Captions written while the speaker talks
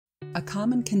A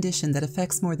common condition that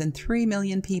affects more than 3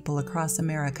 million people across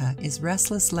America is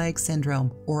Restless Leg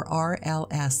Syndrome, or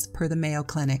RLS, per the Mayo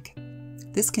Clinic.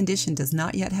 This condition does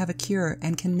not yet have a cure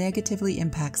and can negatively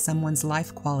impact someone's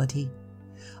life quality.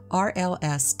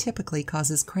 RLS typically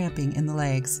causes cramping in the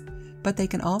legs, but they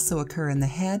can also occur in the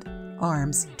head,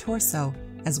 arms, torso,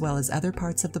 as well as other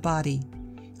parts of the body.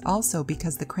 Also,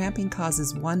 because the cramping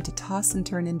causes one to toss and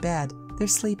turn in bed, their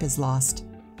sleep is lost.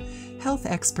 Health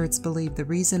experts believe the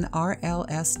reason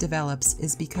RLS develops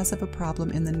is because of a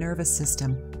problem in the nervous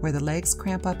system, where the legs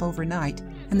cramp up overnight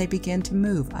and they begin to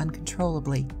move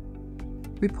uncontrollably.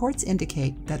 Reports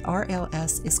indicate that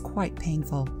RLS is quite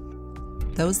painful.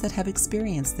 Those that have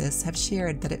experienced this have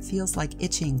shared that it feels like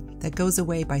itching that goes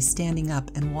away by standing up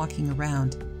and walking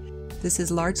around. This is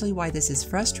largely why this is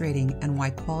frustrating and why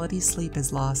quality sleep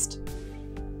is lost.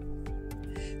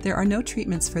 There are no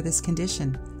treatments for this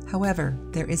condition. However,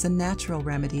 there is a natural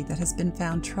remedy that has been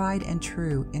found tried and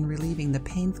true in relieving the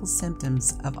painful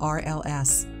symptoms of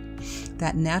RLS.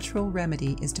 That natural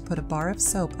remedy is to put a bar of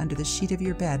soap under the sheet of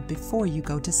your bed before you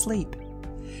go to sleep.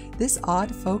 This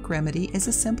odd folk remedy is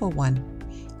a simple one.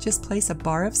 Just place a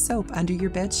bar of soap under your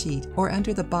bed sheet or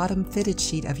under the bottom fitted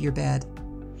sheet of your bed.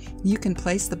 You can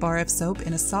place the bar of soap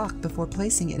in a sock before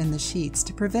placing it in the sheets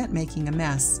to prevent making a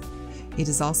mess. It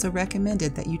is also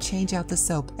recommended that you change out the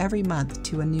soap every month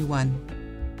to a new one.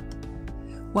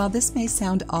 While this may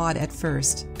sound odd at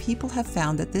first, people have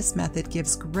found that this method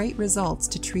gives great results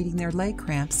to treating their leg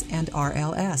cramps and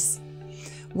RLS.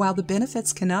 While the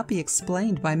benefits cannot be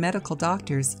explained by medical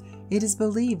doctors, it is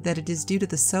believed that it is due to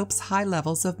the soap's high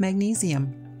levels of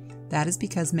magnesium. That is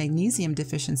because magnesium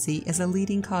deficiency is a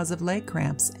leading cause of leg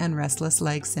cramps and restless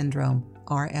leg syndrome,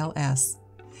 RLS.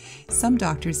 Some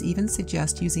doctors even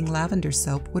suggest using lavender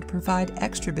soap would provide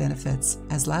extra benefits,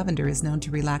 as lavender is known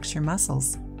to relax your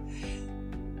muscles.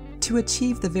 To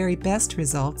achieve the very best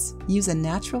results, use a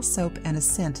natural soap and a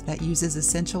scent that uses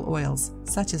essential oils,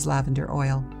 such as lavender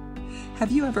oil.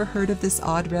 Have you ever heard of this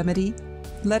odd remedy?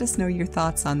 Let us know your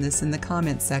thoughts on this in the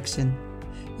comments section.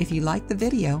 If you liked the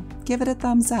video, give it a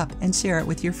thumbs up and share it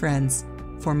with your friends.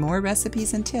 For more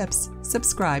recipes and tips,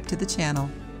 subscribe to the channel.